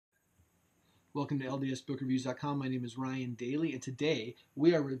Welcome to LDSBookReviews.com. My name is Ryan Daly, and today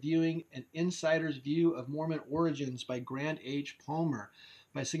we are reviewing An Insider's View of Mormon Origins by Grant H. Palmer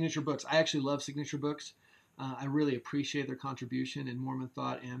by Signature Books. I actually love Signature Books. I really appreciate their contribution in Mormon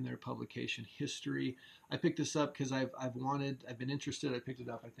thought and their publication history. I picked this up because I've been interested. I picked it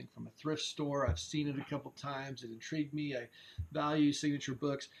up, I think, from a thrift store. I've seen it a couple times. It intrigued me. I value Signature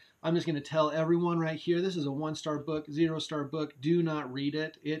Books. I'm just going to tell everyone right here, this is a 1-star book, 0-star book. Do not read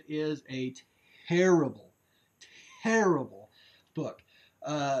it. It is a terrible, terrible book.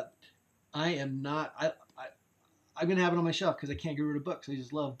 I am not, I'm going to have it on my shelf because I can't get rid of books. I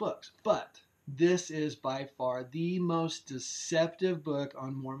just love books. But this is by far the most deceptive book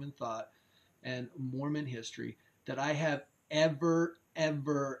on Mormon thought and Mormon history that I have ever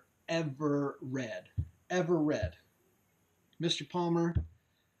read. Ever read. Mr. Palmer,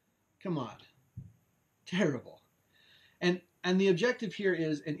 come on. Terrible. And the objective here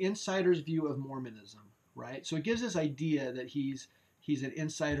is an insider's view of Mormonism, right? So it gives this idea that he's an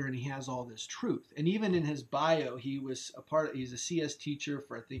insider and he has all this truth. And even in his bio, he's a CS teacher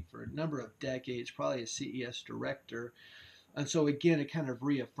for a number of decades, probably a CES director. And so again, it kind of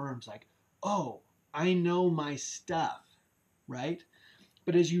reaffirms like, oh, I know my stuff, right?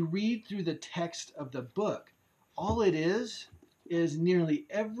 But as you read through the text of the book, all it is nearly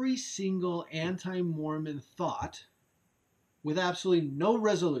every single anti-Mormon thought with absolutely no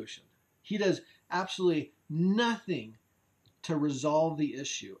resolution. He does absolutely nothing to resolve the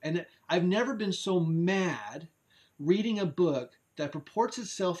issue. And I've never been so mad reading a book that purports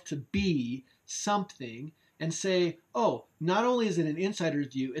itself to be something and say, oh, not only is it an insider's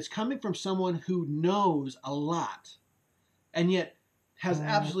view, it's coming from someone who knows a lot and yet has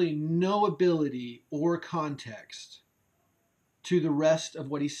absolutely no ability or context to the rest of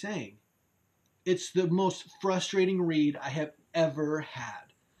what he's saying. It's the most frustrating read I have ever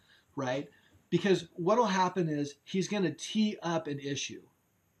had, right? Because what will happen is he's going to tee up an issue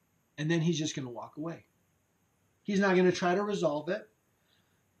and then he's just going to walk away. He's not going to try to resolve it.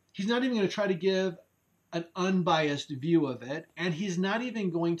 He's not even going to try to give an unbiased view of it. And he's not even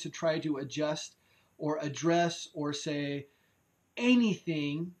going to try to adjust or address or say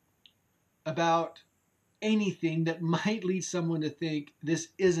anything about anything that might lead someone to think this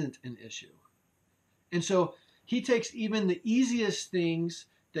isn't an issue. And so he takes even the easiest things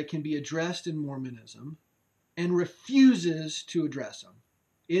that can be addressed in Mormonism and refuses to address them.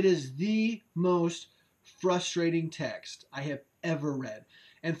 It is the most frustrating text I have ever read.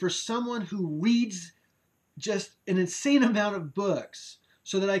 And for someone who reads just an insane amount of books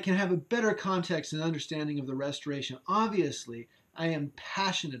so that I can have a better context and understanding of the restoration, obviously, I am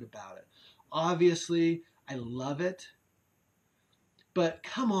passionate about it. Obviously, I love it. But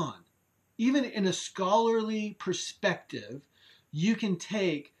come on. Even in a scholarly perspective, you can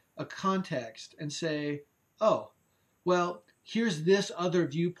take a context and say, oh, well, here's this other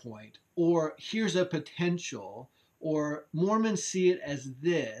viewpoint, or here's a potential, or Mormons see it as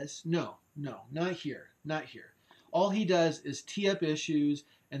this. No, not here, not here. All he does is tee up issues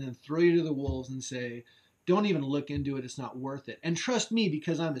and then throw you to the wolves and say, don't even look into it, it's not worth it. And trust me,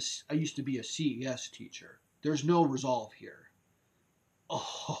 because I used to be a CES teacher, there's no resolve here.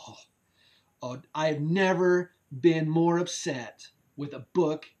 Oh, I have never been more upset with a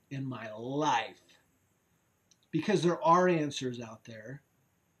book in my life because there are answers out there.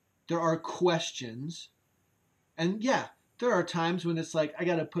 There are questions. And yeah, there are times when it's like, I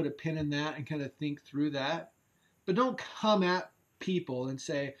got to put a pin in that and kind of think through that. But don't come at people and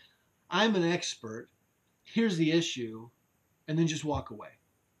say, I'm an expert. Here's the issue. And then just walk away.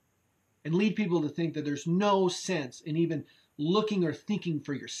 And lead people to think that there's no sense in even looking or thinking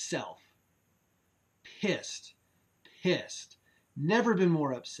for yourself. Pissed. Never been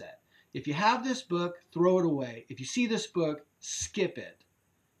more upset. If you have this book, throw it away. If you see this book, skip it.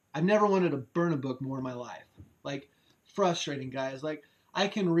 I've never wanted to burn a book more in my life. Like, frustrating, guys. Like, I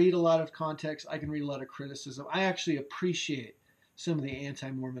can read a lot of context. I can read a lot of criticism. I actually appreciate some of the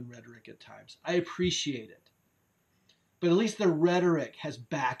anti-Mormon rhetoric at times. I appreciate it. But at least the rhetoric has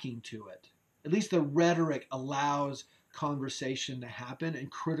backing to it. At least the rhetoric allows conversation to happen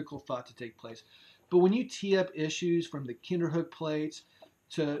and critical thought to take place. But when you tee up issues from the Kinderhook plates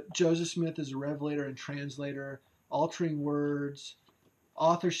to Joseph Smith as a revelator and translator, altering words,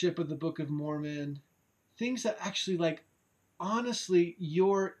 authorship of the Book of Mormon, things that actually, like, honestly,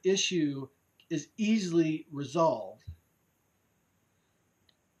 your issue is easily resolved.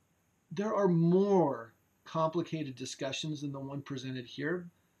 There are more complicated discussions than the one presented here,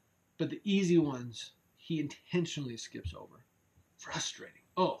 but the easy ones he intentionally skips over. Frustrating.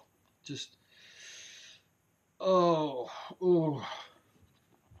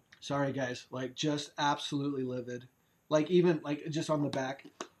 So Sorry, guys. Like, just absolutely livid. Like, even, like, just on the back,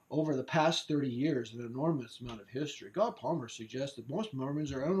 over the past 30 years, an enormous amount of history, God Palmer suggests that most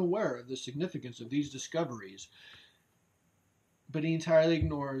Mormons are unaware of the significance of these discoveries. But he entirely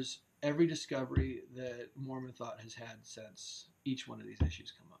ignores every discovery that Mormon thought has had since each one of these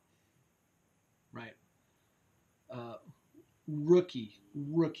issues come up. Right? Uh, rookie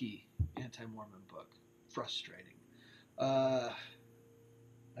anti-Mormon book. Frustrating.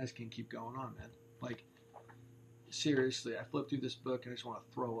 I just can't keep going on, man. Like, seriously, I flipped through this book and I just want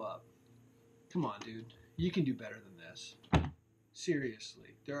to throw up. Come on, dude. You can do better than this.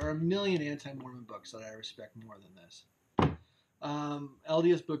 Seriously. There are a million anti-Mormon books that I respect more than this.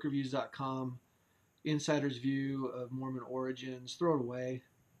 LDSBookReviews.com, Insider's View of Mormon Origins. Throw it away.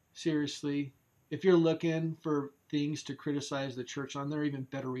 Seriously. If you're looking for things to criticize the church on, there are even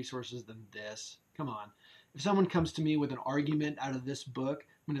better resources than this. Come on. If someone comes to me with an argument out of this book,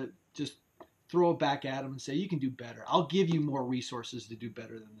 I'm going to just throw it back at them and say, you can do better. I'll give you more resources to do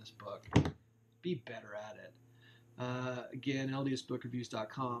better than this book. Be better at it. Again,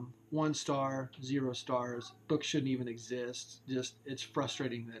 LDSBookReviews.com. 1 star, 0 stars. Book shouldn't even exist. Just, it's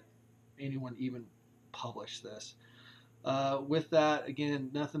frustrating that anyone even published this. With that,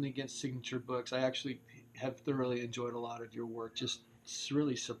 again, nothing against Signature Books. I actually have thoroughly enjoyed a lot of your work. Just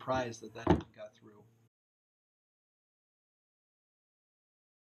really surprised that